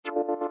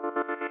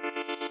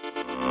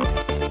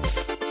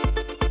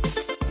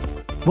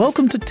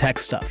Welcome to Tech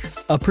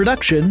Stuff, a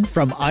production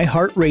from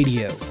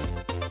iHeartRadio.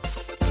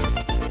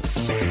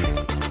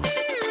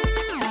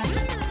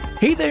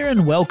 Hey there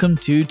and welcome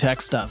to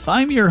Tech Stuff.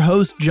 I'm your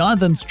host,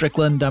 Jonathan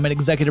Strickland. I'm an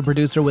executive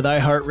producer with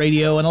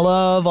iHeartRadio and I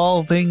love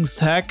all things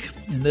tech.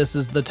 And this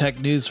is the tech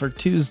news for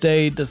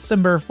Tuesday,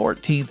 December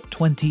 14th,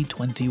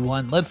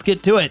 2021. Let's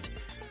get to it.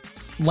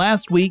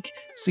 Last week,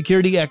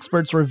 security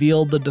experts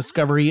revealed the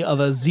discovery of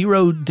a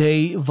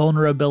zero-day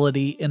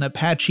vulnerability in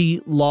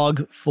Apache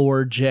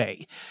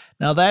Log4j.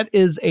 Now, that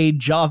is a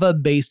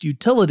Java-based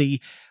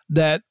utility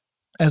that,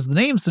 as the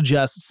name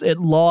suggests, it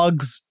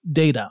logs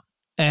data.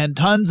 And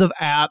tons of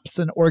apps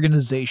and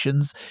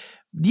organizations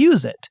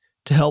use it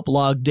to help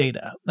log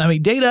data. I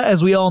mean, data,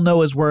 as we all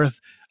know, is worth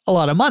a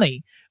lot of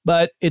money,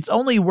 but it's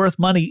only worth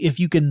money if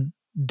you can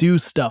do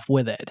stuff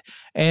with it.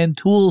 And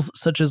tools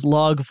such as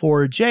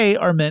Log4j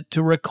are meant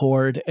to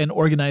record and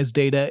organize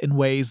data in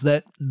ways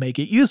that make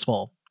it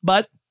useful.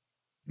 But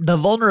the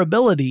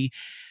vulnerability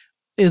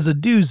is a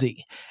doozy.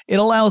 It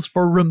allows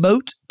for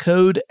remote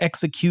code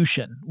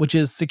execution, which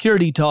is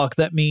security talk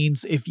that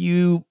means if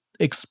you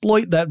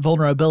exploit that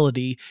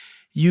vulnerability,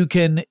 you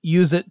can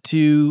use it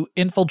to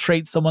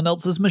infiltrate someone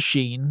else's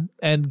machine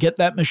and get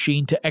that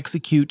machine to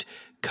execute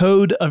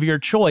code of your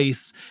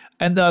choice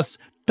and thus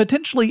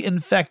potentially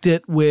infect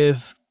it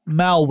with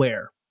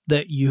malware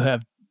that you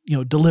have,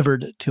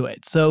 delivered to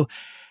it. So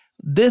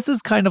this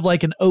is kind of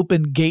like an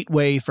open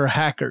gateway for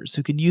hackers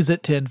who can use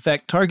it to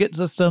infect target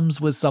systems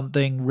with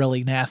something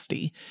really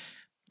nasty.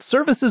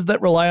 Services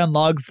that rely on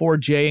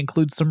Log4j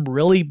include some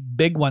really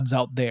big ones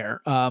out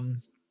there.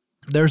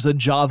 There's a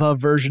Java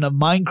version of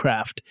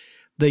Minecraft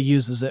that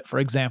uses it, for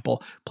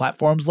example.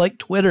 Platforms like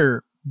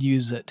Twitter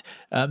use it.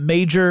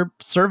 Major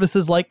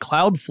services like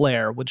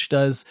Cloudflare, which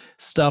does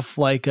stuff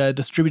like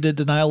distributed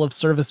denial of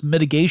service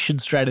mitigation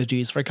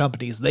strategies for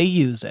companies, they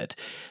use it.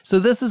 So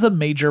this is a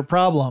major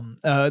problem.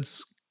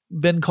 It's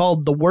been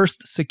called the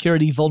worst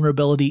security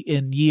vulnerability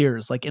in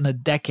years, like in a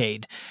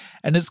decade.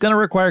 And it's going to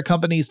require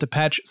companies to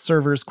patch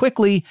servers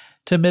quickly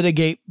to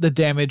mitigate the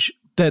damage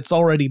that's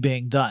already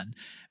being done.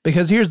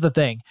 Because here's the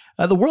thing,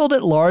 the world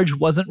at large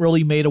wasn't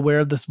really made aware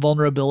of this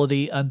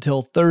vulnerability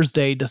until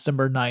Thursday,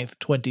 December 9th,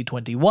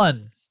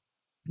 2021.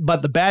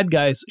 But the bad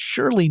guys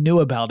surely knew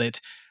about it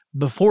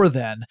before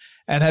then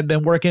and had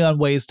been working on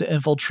ways to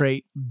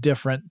infiltrate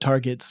different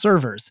target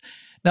servers.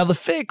 Now the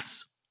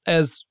fix,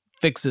 as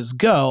fixes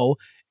go,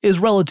 is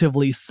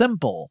relatively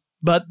simple,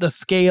 but the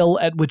scale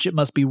at which it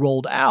must be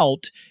rolled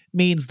out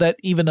means that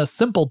even a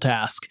simple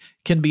task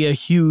can be a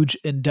huge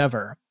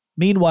endeavor.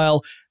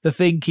 Meanwhile, the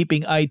thing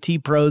keeping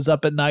IT pros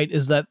up at night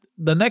is that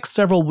the next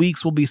several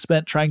weeks will be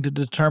spent trying to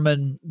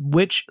determine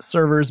which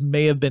servers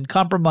may have been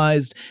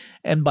compromised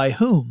and by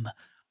whom.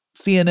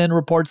 CNN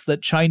reports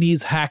that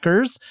Chinese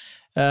hackers,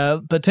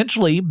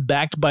 potentially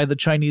backed by the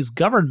Chinese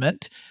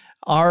government,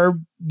 are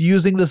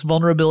using this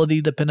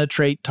vulnerability to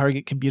penetrate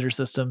target computer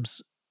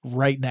systems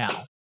right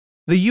now.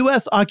 The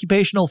U.S.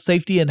 Occupational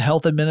Safety and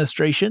Health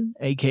Administration,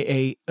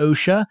 aka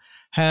OSHA,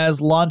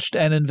 has launched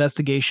an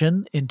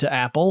investigation into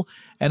Apple,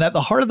 and at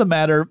the heart of the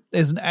matter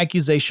is an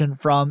accusation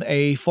from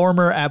a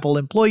former Apple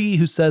employee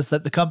who says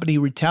that the company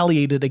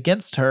retaliated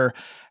against her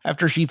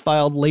after she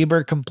filed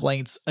labor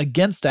complaints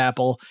against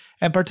Apple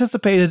and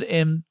participated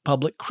in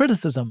public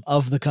criticism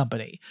of the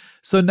company.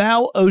 So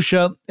now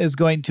OSHA is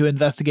going to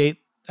investigate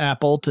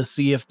Apple to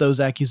see if those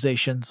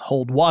accusations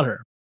hold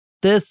water.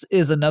 This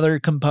is another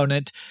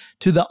component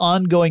to the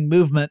ongoing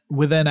movement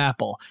within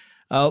Apple.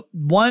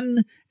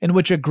 One in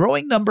which a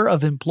growing number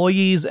of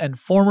employees and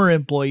former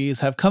employees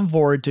have come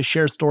forward to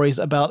share stories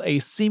about a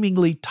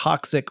seemingly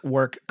toxic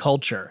work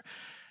culture.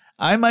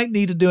 I might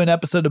need to do an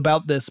episode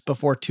about this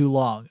before too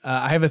long.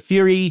 I have a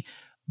theory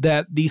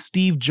that the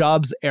Steve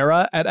Jobs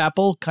era at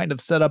Apple kind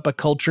of set up a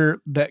culture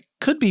that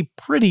could be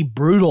pretty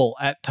brutal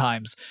at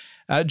times.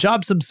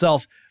 Jobs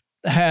himself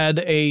had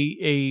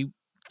a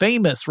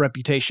famous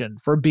reputation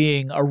for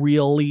being a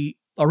really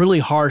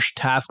harsh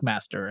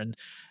taskmaster, and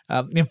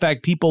in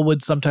fact, people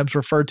would sometimes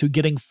refer to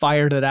getting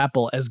fired at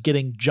Apple as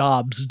getting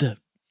jobsed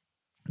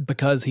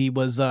because he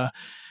was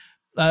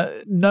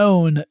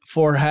known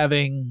for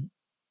having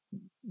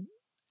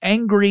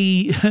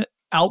angry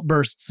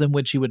outbursts in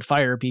which he would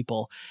fire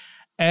people.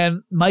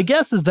 And my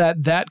guess is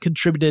that that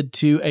contributed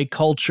to a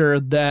culture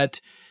that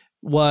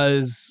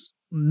was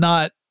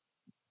not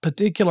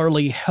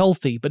particularly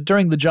healthy. But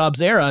during the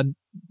Jobs era,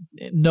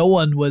 no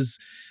one was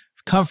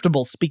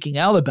comfortable speaking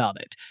out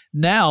about it.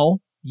 Now,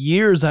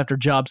 years after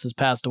Jobs has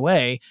passed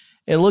away,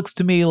 it looks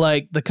to me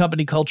like the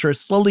company culture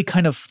is slowly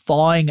kind of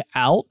thawing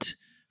out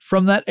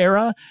from that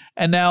era.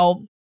 And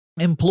now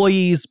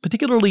employees,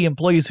 particularly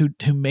employees who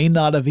may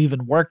not have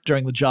even worked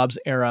during the Jobs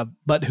era,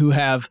 but who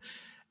have,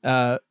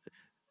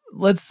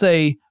 let's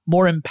say,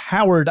 more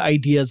empowered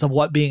ideas of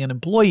what being an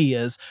employee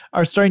is,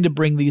 are starting to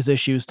bring these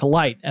issues to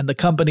light. And the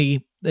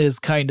company is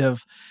kind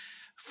of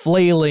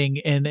flailing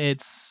in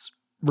its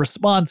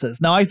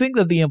responses. Now, I think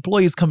that the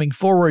employees coming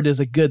forward is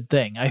a good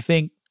thing. I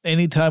think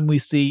anytime we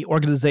see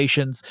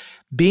organizations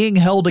being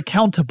held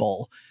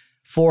accountable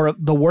for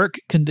the work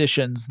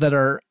conditions that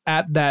are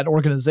at that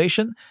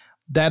organization,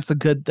 that's a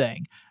good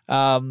thing.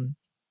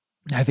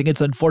 I think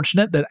it's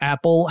unfortunate that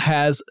Apple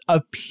has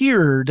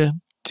appeared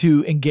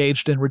to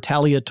engaged in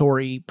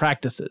retaliatory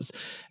practices.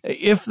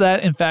 If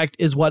that, in fact,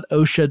 is what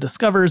OSHA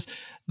discovers,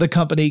 the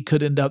company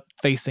could end up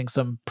facing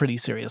some pretty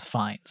serious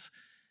fines.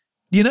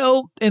 You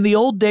know, in the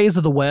old days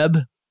of the web,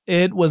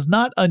 it was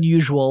not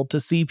unusual to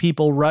see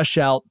people rush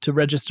out to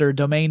register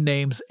domain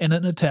names in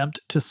an attempt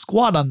to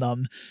squat on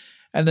them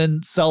and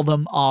then sell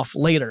them off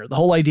later. The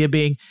whole idea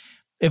being,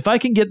 if I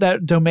can get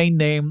that domain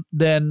name,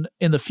 then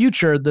in the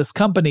future, this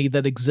company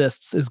that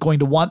exists is going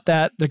to want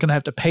that. They're going to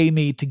have to pay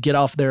me to get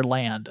off their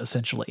land,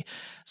 essentially.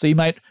 So you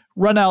might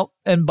run out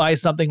and buy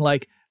something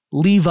like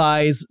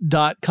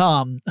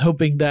Levi's.com,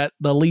 hoping that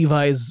the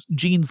Levi's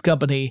jeans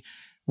company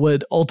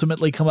would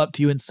ultimately come up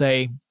to you and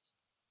say,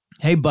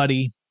 hey,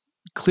 buddy,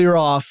 clear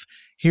off.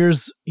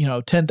 Here's,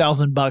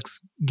 $10,000.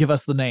 Give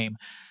us the name.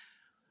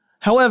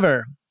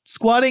 However,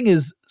 squatting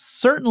is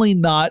certainly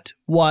not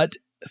what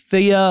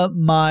Thea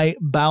Mai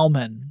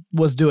Baumann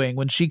was doing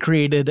when she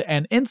created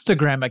an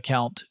Instagram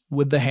account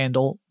with the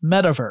handle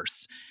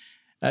Metaverse.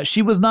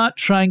 She was not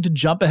trying to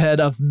jump ahead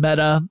of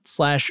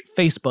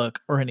Meta/Facebook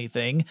or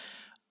anything,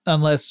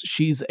 unless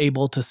she's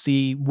able to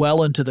see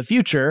well into the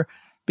future,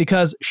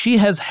 because she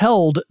has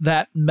held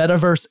that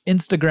Metaverse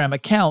Instagram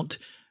account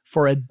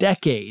for a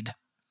decade.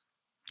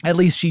 At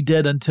least she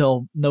did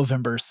until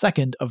November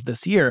 2nd of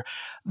this year.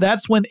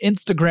 That's when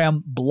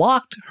Instagram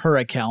blocked her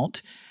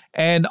account,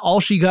 and all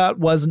she got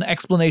was an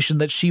explanation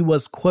that she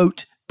was,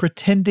 quote,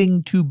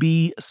 pretending to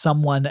be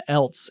someone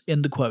else,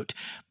 end quote.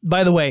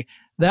 By the way,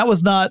 that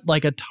was not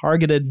like a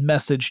targeted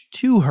message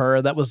to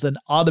her. That was an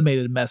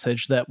automated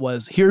message that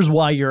was, here's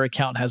why your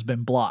account has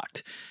been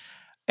blocked.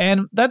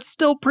 And that's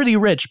still pretty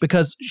rich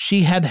because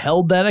she had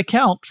held that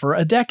account for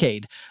a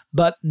decade.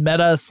 But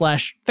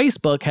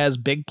Meta/Facebook has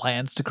big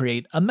plans to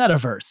create a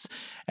metaverse.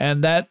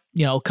 And that,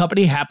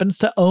 company happens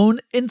to own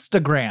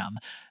Instagram.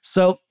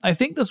 So I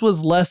think this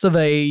was less of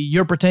a,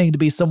 you're pretending to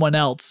be someone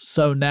else,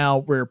 so now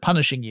we're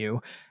punishing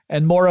you,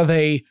 and more of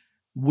a,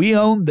 we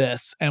own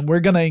this, and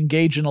we're going to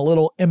engage in a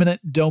little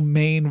eminent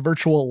domain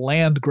virtual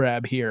land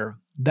grab here.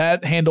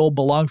 That handle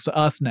belongs to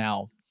us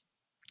now.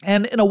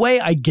 And in a way,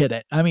 I get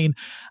it. I mean,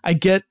 I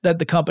get that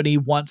the company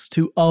wants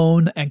to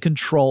own and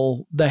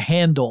control the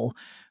handle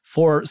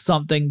for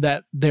something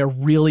that they're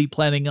really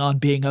planning on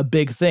being a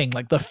big thing,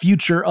 like the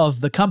future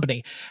of the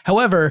company.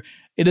 However,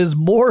 it is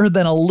more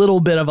than a little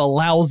bit of a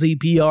lousy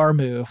PR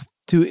move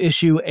to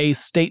issue a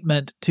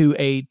statement to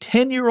a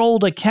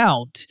 10-year-old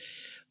account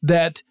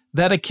that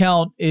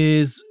account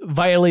is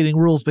violating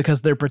rules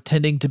because they're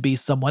pretending to be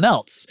someone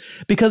else.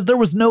 Because there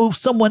was no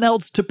someone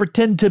else to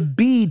pretend to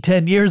be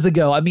 10 years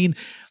ago. I mean,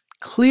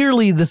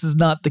 clearly this is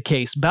not the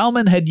case.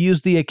 Baumann had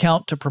used the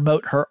account to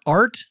promote her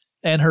art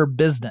and her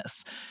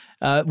business,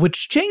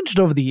 which changed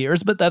over the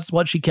years, but that's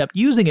what she kept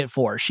using it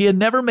for. She had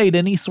never made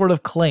any sort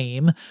of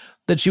claim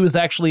that she was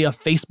actually a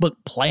Facebook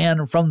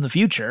plan from the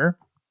future.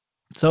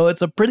 So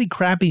it's a pretty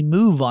crappy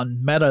move on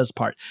Meta's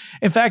part.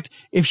 In fact,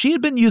 if she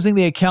had been using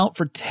the account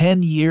for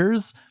 10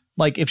 years,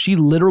 like if she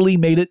literally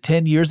made it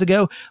 10 years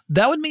ago,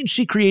 that would mean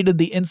she created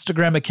the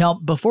Instagram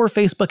account before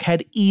Facebook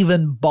had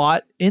even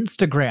bought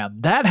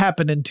Instagram. That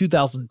happened in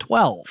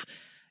 2012.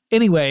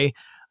 Anyway,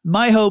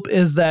 my hope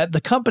is that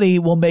the company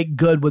will make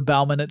good with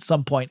Baumann at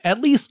some point, at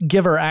least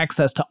give her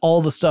access to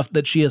all the stuff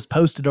that she has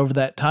posted over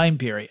that time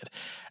period.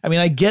 I mean,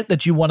 I get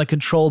that you want to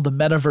control the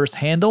metaverse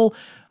handle,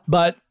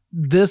 but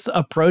this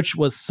approach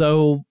was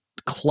so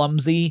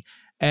clumsy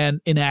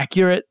and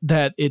inaccurate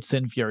that it's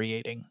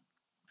infuriating.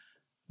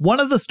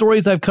 One of the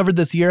stories I've covered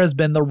this year has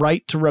been the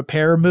right to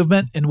repair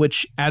movement, in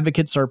which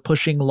advocates are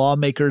pushing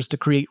lawmakers to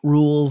create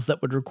rules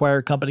that would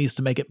require companies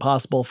to make it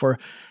possible for,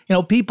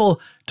 people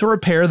to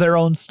repair their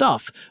own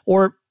stuff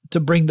or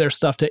to bring their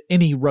stuff to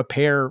any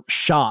repair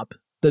shop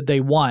that they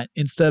want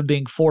instead of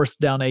being forced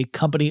down a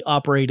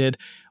company-operated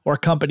or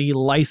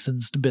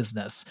company-licensed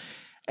business.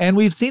 And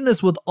we've seen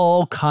this with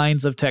all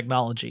kinds of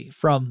technology,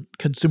 from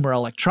consumer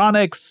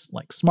electronics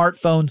like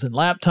smartphones and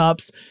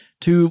laptops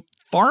to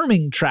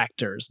farming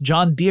tractors.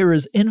 John Deere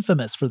is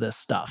infamous for this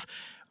stuff.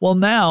 Well,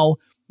 now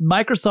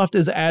Microsoft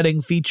is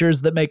adding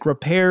features that make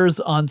repairs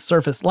on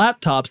Surface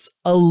laptops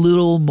a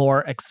little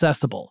more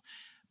accessible.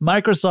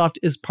 Microsoft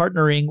is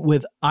partnering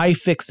with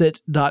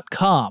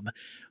iFixit.com,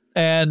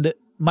 and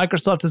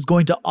Microsoft is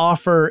going to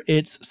offer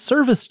its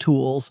service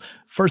tools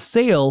for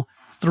sale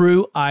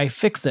through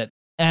iFixit.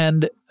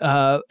 And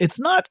it's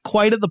not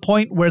quite at the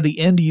point where the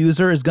end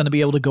user is going to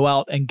be able to go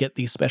out and get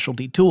these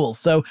specialty tools.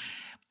 So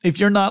if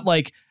you're not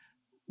like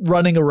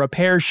running a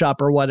repair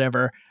shop or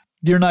whatever,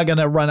 you're not going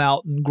to run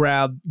out and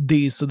grab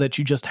these so that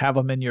you just have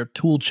them in your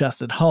tool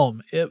chest at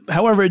home.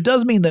 However, it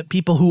does mean that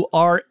people who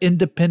are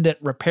independent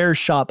repair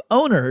shop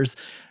owners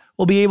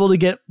will be able to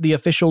get the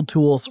official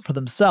tools for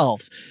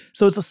themselves.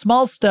 So it's a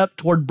small step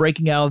toward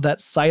breaking out of that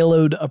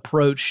siloed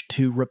approach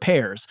to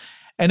repairs.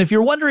 And if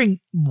you're wondering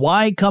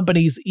why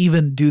companies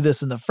even do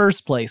this in the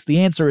first place, the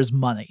answer is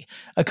money.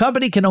 A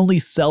company can only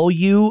sell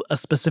you a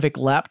specific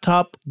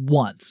laptop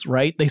once,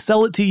 right? They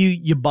sell it to you,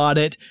 you bought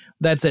it,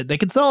 that's it. They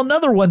can sell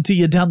another one to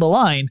you down the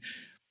line,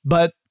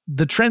 but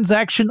the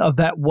transaction of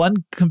that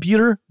one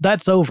computer,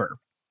 that's over.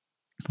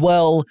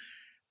 Well,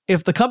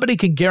 if the company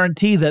can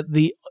guarantee that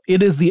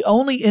it is the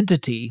only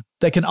entity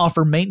that can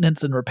offer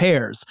maintenance and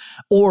repairs,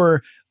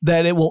 or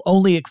that it will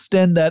only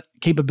extend that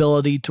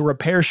capability to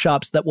repair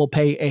shops that will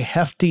pay a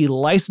hefty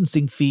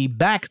licensing fee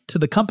back to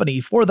the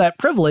company for that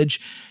privilege,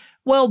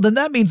 well, then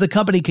that means the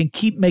company can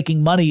keep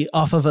making money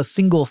off of a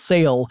single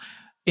sale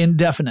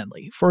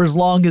indefinitely for as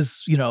long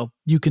as,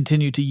 you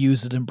continue to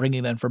use it and bring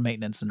it in for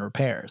maintenance and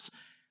repairs.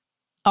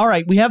 All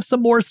right, we have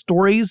some more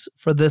stories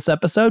for this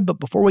episode, but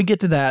before we get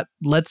to that,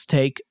 let's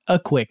take a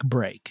quick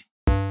break.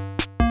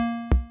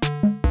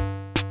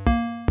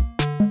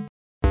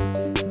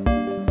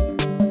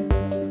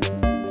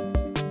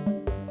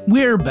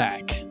 We're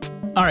back.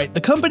 All right,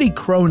 the company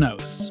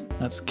Kronos,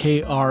 that's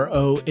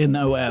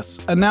Kronos,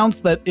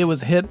 announced that it was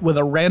hit with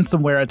a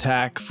ransomware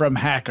attack from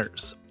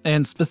hackers.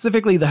 And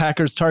specifically, the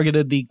hackers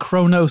targeted the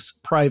Kronos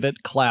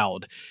private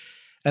cloud.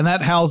 And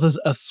that houses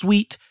a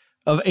suite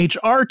of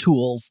HR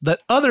tools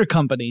that other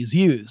companies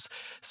use.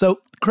 So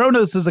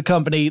Kronos is a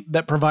company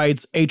that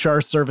provides HR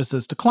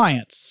services to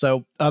clients.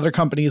 So other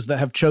companies that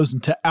have chosen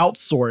to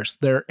outsource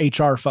their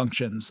HR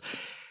functions.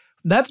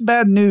 That's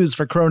bad news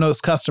for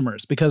Kronos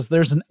customers because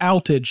there's an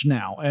outage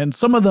now, and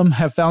some of them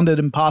have found it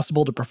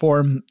impossible to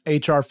perform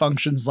HR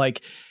functions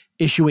like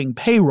issuing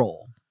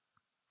payroll.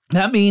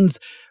 That means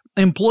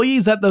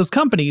employees at those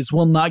companies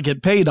will not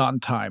get paid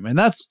on time, and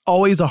that's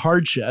always a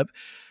hardship.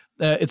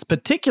 It's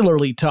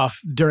particularly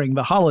tough during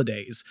the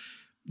holidays.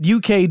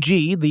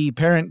 UKG, the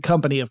parent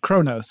company of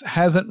Kronos,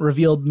 hasn't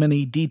revealed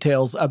many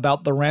details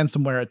about the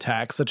ransomware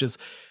attack, such as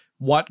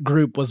what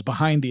group was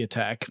behind the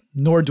attack,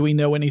 nor do we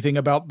know anything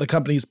about the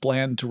company's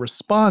plan to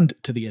respond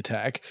to the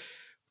attack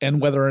and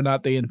whether or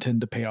not they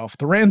intend to pay off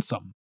the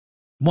ransom.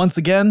 Once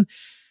again,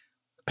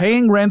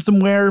 paying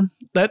ransomware,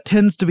 that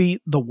tends to be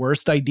the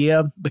worst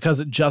idea because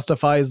it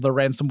justifies the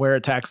ransomware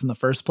attacks in the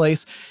first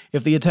place.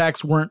 If the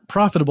attacks weren't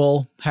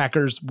profitable,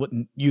 hackers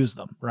wouldn't use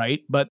them,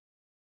 right? But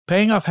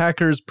paying off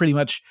hackers pretty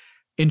much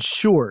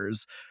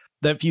ensures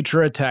that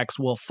future attacks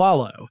will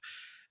follow.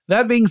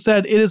 That being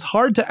said, it is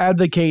hard to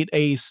advocate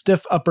a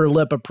stiff upper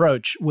lip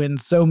approach when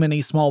so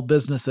many small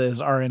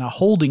businesses are in a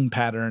holding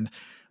pattern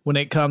when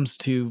it comes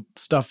to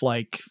stuff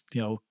like,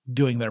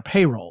 doing their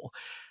payroll.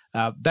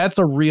 That's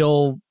a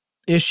real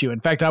issue. In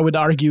fact, I would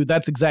argue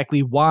that's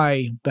exactly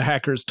why the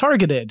hackers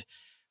targeted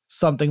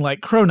something like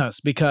Kronos,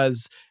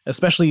 because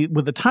especially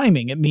with the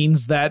timing, it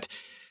means that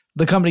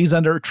the company's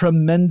under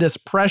tremendous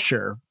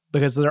pressure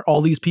because there are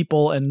all these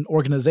people and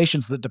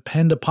organizations that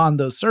depend upon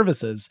those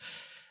services,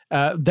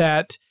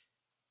 that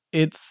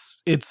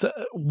it's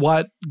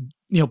what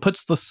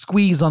puts the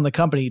squeeze on the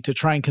company to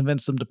try and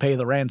convince them to pay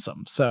the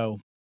ransom. So,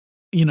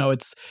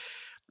 it's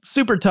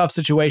super tough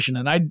situation,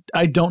 and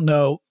I don't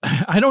know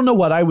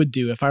what I would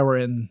do if I were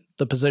in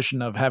the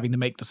position of having to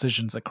make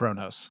decisions at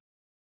Kronos.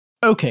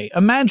 Okay,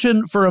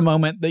 imagine for a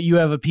moment that you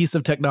have a piece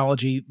of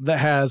technology that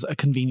has a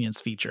convenience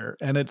feature,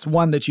 and it's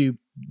one that you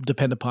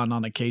depend upon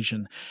on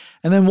occasion.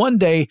 And then one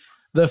day,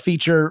 the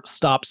feature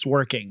stops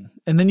working.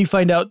 And then you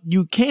find out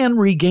you can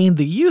regain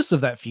the use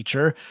of that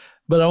feature,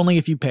 but only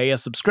if you pay a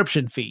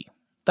subscription fee.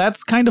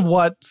 That's kind of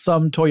what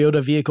some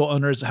Toyota vehicle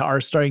owners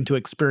are starting to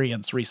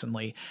experience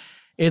recently.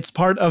 It's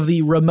part of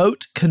the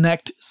Remote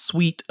Connect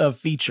suite of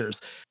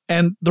features.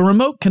 And the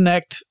Remote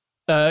Connect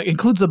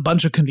includes a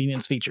bunch of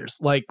convenience features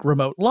like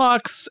remote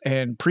locks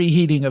and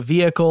preheating a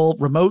vehicle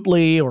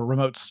remotely or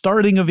remote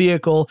starting a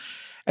vehicle.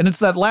 And it's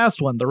that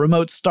last one, the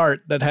remote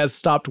start, that has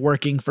stopped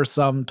working for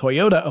some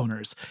Toyota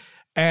owners.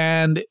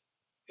 And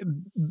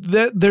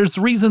there's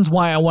reasons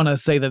why I want to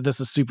say that this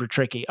is super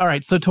tricky. All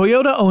right, so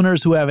Toyota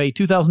owners who have a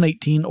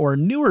 2018 or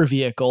newer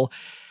vehicle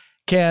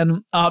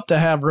can opt to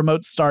have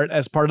remote start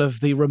as part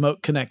of the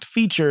Remote Connect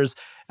features.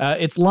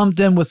 It's lumped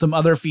in with some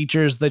other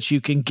features that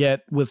you can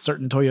get with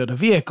certain Toyota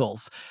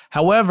vehicles.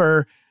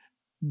 However,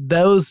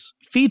 those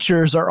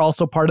features are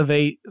also part of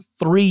a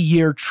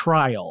 3-year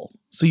trial.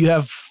 So you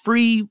have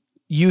free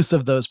use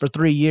of those for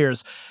 3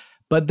 years.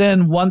 But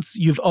then once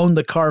you've owned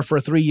the car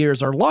for 3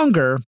 years or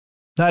longer,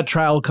 that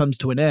trial comes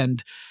to an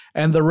end,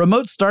 and the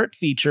remote start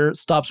feature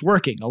stops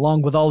working,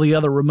 along with all the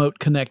other Remote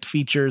Connect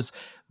features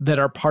that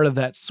are part of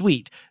that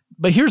suite.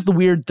 But here's the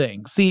weird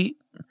thing. See,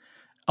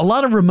 a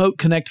lot of Remote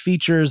Connect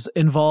features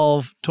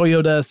involve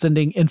Toyota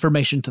sending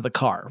information to the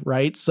car,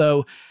 right?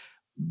 So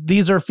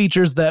these are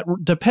features that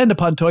depend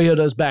upon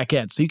Toyota's back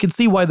end. So you can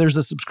see why there's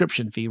a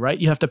subscription fee, right?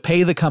 You have to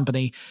pay the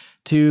company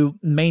to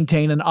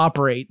maintain and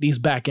operate these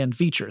back end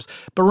features.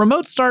 But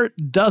Remote Start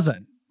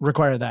doesn't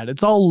require that.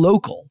 It's all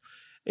local.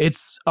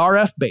 It's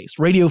RF-based,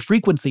 radio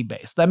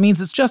frequency-based. That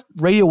means it's just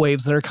radio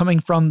waves that are coming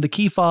from the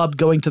key fob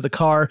going to the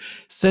car,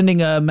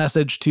 sending a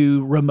message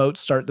to remote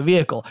start the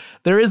vehicle.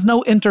 There is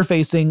no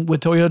interfacing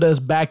with Toyota's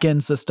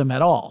back-end system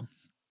at all.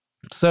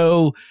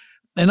 So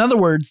In other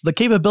words, the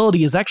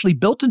capability is actually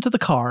built into the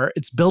car,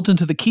 it's built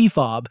into the key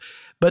fob,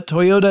 but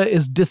Toyota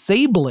is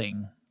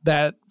disabling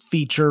that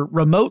feature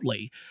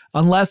remotely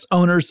unless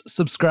owners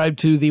subscribe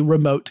to the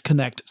Remote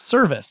Connect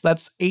service.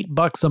 That's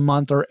 $8 a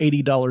month or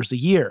 $80 a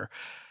year.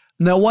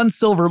 Now, one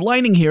silver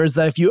lining here is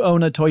that if you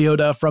own a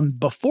Toyota from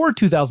before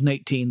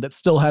 2018 that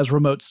still has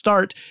remote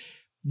start,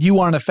 you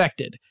aren't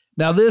affected.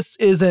 Now, this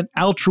isn't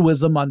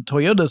altruism on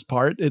Toyota's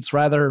part. It's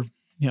rather,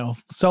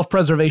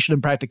 self-preservation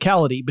and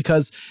practicality,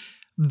 because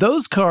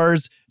those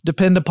cars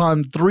depend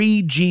upon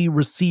 3G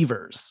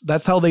receivers.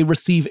 That's how they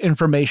receive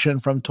information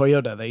from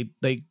Toyota.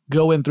 They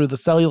go in through the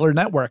cellular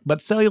network,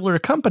 but cellular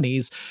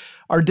companies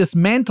are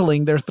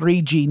dismantling their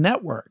 3G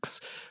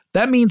networks.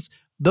 That means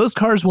those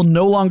cars will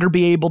no longer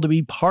be able to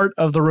be part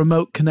of the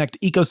Remote Connect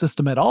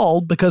ecosystem at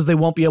all because they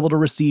won't be able to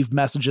receive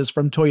messages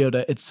from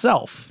Toyota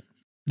itself.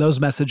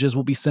 Those messages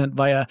will be sent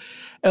via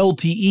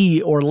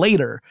LTE or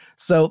later,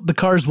 so the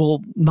cars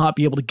will not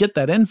be able to get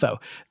that info.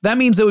 That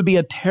means it would be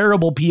a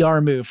terrible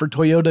PR move for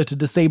Toyota to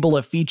disable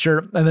a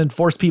feature and then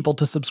force people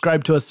to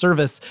subscribe to a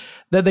service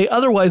that they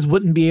otherwise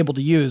wouldn't be able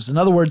to use. In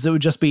other words, it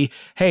would just be,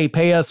 hey,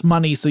 pay us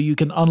money so you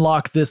can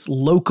unlock this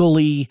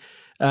locally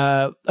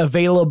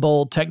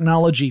available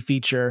technology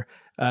feature.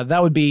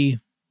 That would be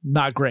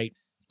not great.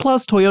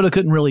 Plus, Toyota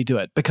couldn't really do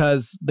it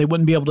because they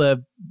wouldn't be able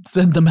to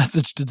send the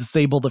message to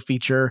disable the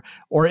feature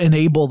or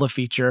enable the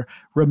feature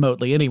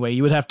remotely anyway.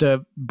 You would have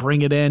to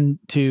bring it in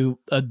to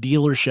a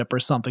dealership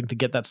or something to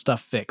get that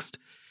stuff fixed.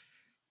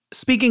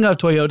 Speaking of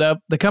Toyota,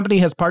 the company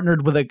has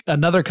partnered with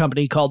another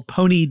company called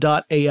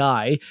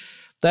Pony.ai.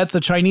 That's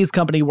a Chinese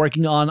company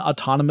working on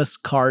autonomous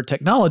car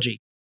technology.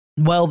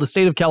 Well, the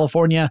state of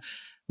California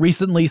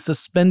recently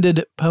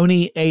suspended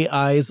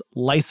Pony.ai's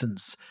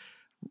license.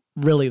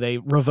 Really, they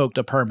revoked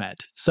a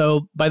permit.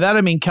 So by that,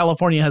 I mean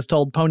California has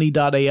told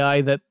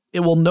Pony.ai that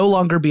it will no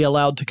longer be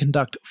allowed to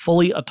conduct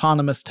fully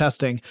autonomous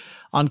testing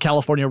on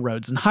California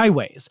roads and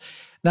highways.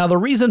 Now, the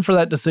reason for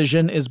that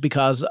decision is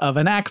because of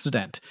an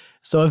accident.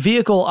 So a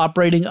vehicle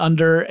operating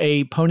under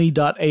a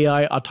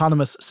Pony.ai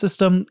autonomous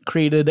system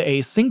created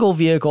a single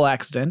vehicle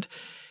accident.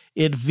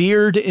 It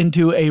veered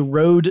into a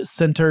road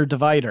center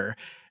divider.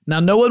 Now,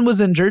 no one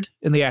was injured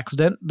in the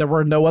accident. There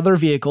were no other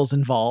vehicles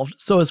involved.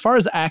 So as far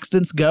as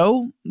accidents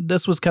go,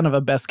 this was kind of a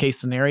best case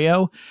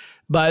scenario.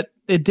 But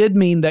it did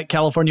mean that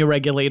California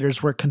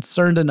regulators were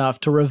concerned enough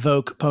to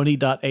revoke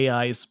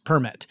Pony.ai's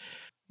permit.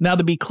 Now,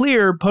 to be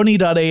clear,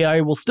 Pony.ai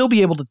will still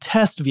be able to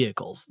test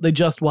vehicles. They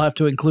just will have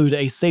to include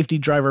a safety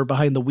driver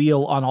behind the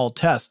wheel on all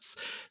tests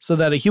so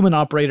that a human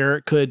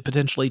operator could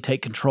potentially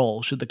take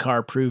control should the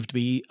car prove to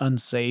be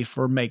unsafe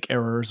or make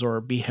errors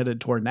or be headed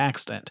toward an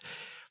accident.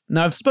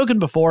 Now, I've spoken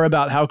before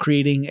about how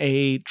creating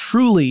a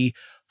truly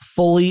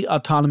fully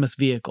autonomous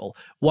vehicle,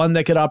 one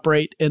that could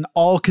operate in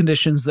all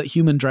conditions that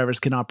human drivers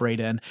can operate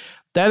in,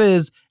 that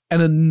is an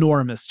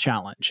enormous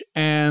challenge.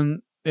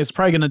 And it's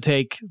probably going to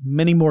take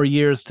many more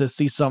years to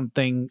see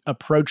something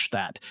approach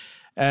that.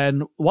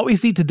 And what we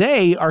see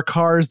today are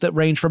cars that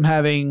range from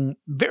having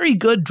very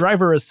good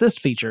driver assist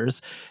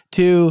features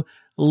to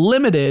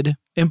limited,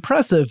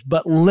 impressive,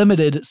 but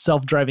limited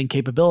self-driving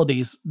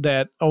capabilities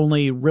that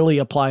only really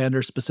apply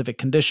under specific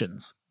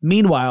conditions.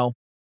 Meanwhile,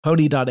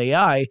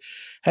 Pony.ai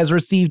has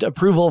received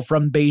approval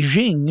from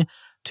Beijing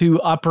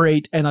to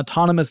operate an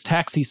autonomous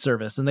taxi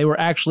service, and they were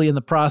actually in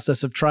the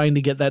process of trying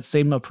to get that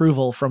same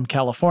approval from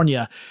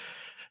California.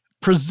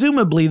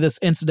 Presumably, this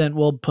incident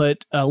will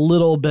put a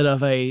little bit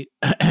of a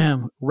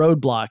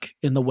roadblock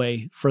in the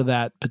way for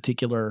that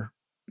particular,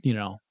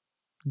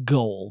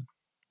 goal.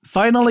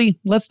 Finally,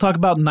 let's talk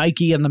about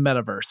Nike and the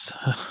metaverse.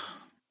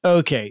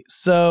 Okay,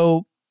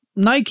 so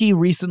Nike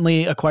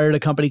recently acquired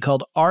a company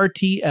called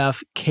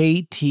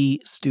RTFKT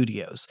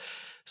Studios.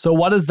 So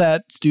what does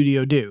that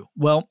studio do?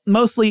 Well,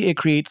 mostly it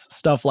creates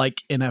stuff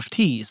like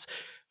NFTs,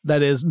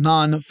 that is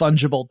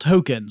non-fungible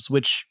tokens,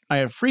 which I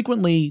have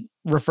frequently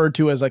referred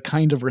to as a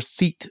kind of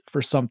receipt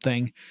for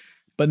something,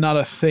 but not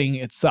a thing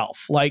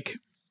itself. Like,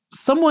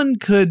 someone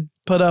could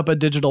put up a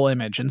digital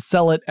image and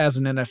sell it as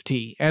an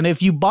NFT. And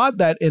if you bought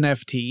that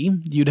NFT,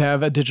 you'd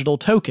have a digital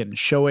token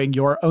showing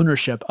your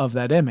ownership of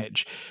that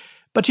image.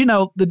 But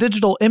the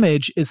digital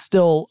image is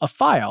still a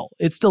file.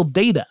 It's still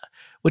data,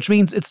 which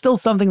means it's still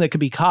something that could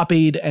be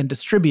copied and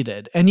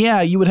distributed. And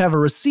yeah, you would have a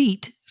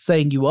receipt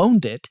saying you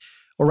owned it,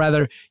 or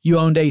rather, you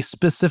owned a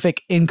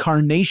specific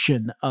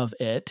incarnation of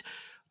it.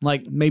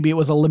 Like maybe it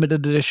was a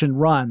limited edition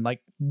run,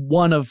 like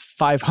one of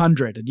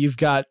 500, and you've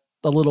got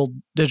a little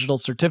digital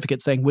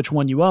certificate saying which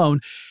one you own.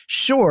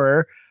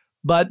 Sure,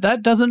 but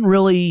that doesn't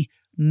really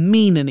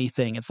mean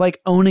anything. It's like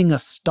owning a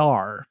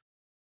star.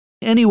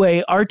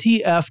 Anyway,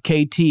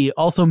 RTFKT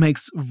also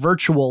makes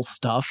virtual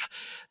stuff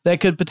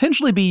that could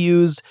potentially be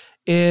used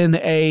in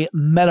a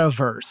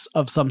metaverse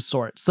of some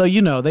sort. So,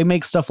 they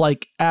make stuff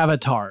like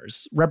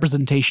avatars,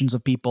 representations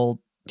of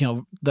people,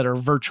 that are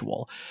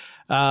virtual.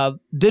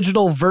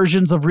 Digital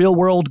versions of real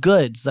world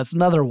goods. That's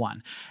another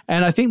one.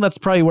 And I think that's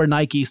probably where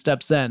Nike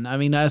steps in. I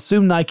mean, I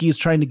assume Nike is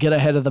trying to get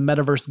ahead of the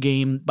metaverse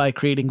game by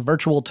creating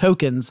virtual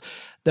tokens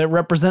that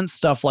represent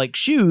stuff like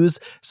shoes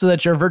so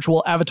that your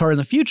virtual avatar in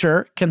the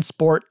future can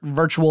sport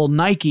virtual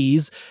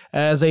Nikes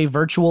as a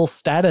virtual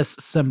status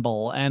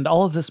symbol. And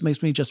all of this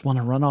makes me just want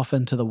to run off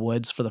into the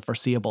woods for the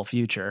foreseeable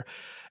future.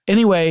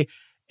 Anyway,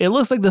 it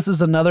looks like this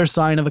is another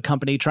sign of a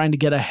company trying to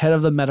get ahead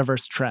of the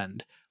metaverse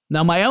trend.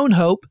 Now, my own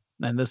hope,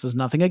 and this is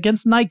nothing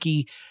against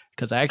Nike,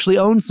 because I actually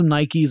own some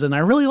Nikes and I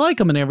really like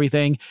them and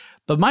everything,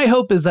 but my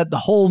hope is that the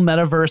whole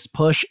metaverse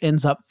push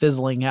ends up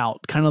fizzling out,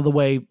 kind of the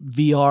way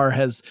VR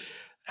has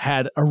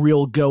had a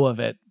real go of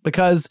it,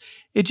 because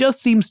it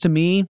just seems to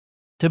me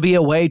to be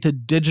a way to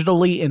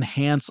digitally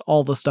enhance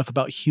all the stuff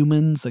about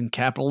humans and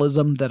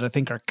capitalism that I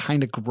think are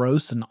kind of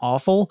gross and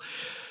awful.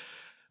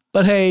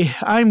 But hey,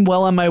 I'm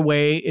well on my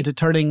way into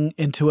turning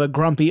into a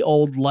grumpy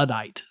old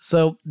Luddite,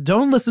 so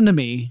don't listen to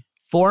me.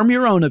 Form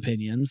your own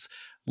opinions,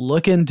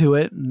 look into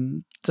it,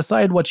 and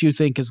decide what you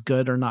think is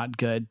good or not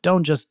good.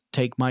 Don't just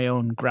take my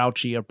own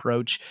grouchy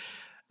approach.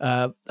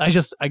 I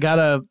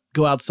gotta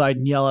go outside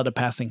and yell at a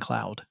passing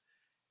cloud.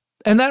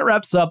 And that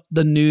wraps up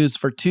the news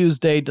for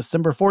Tuesday,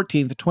 December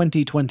 14th,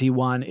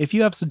 2021. If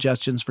you have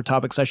suggestions for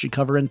topics I should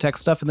cover in Tech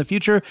Stuff in the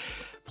future,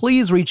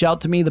 please reach out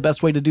to me. The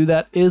best way to do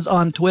that is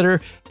on Twitter.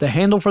 The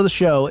handle for the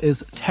show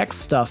is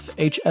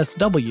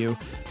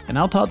TechStuffHSW, and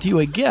I'll talk to you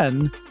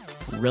again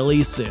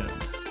really soon.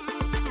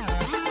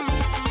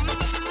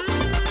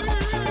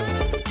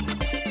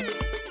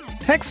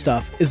 Tech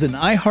Stuff is an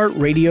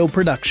iHeartRadio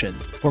production.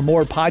 For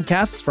more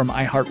podcasts from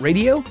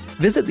iHeartRadio,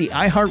 visit the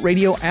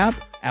iHeartRadio app,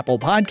 Apple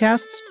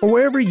Podcasts, or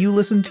wherever you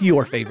listen to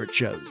your favorite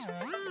shows.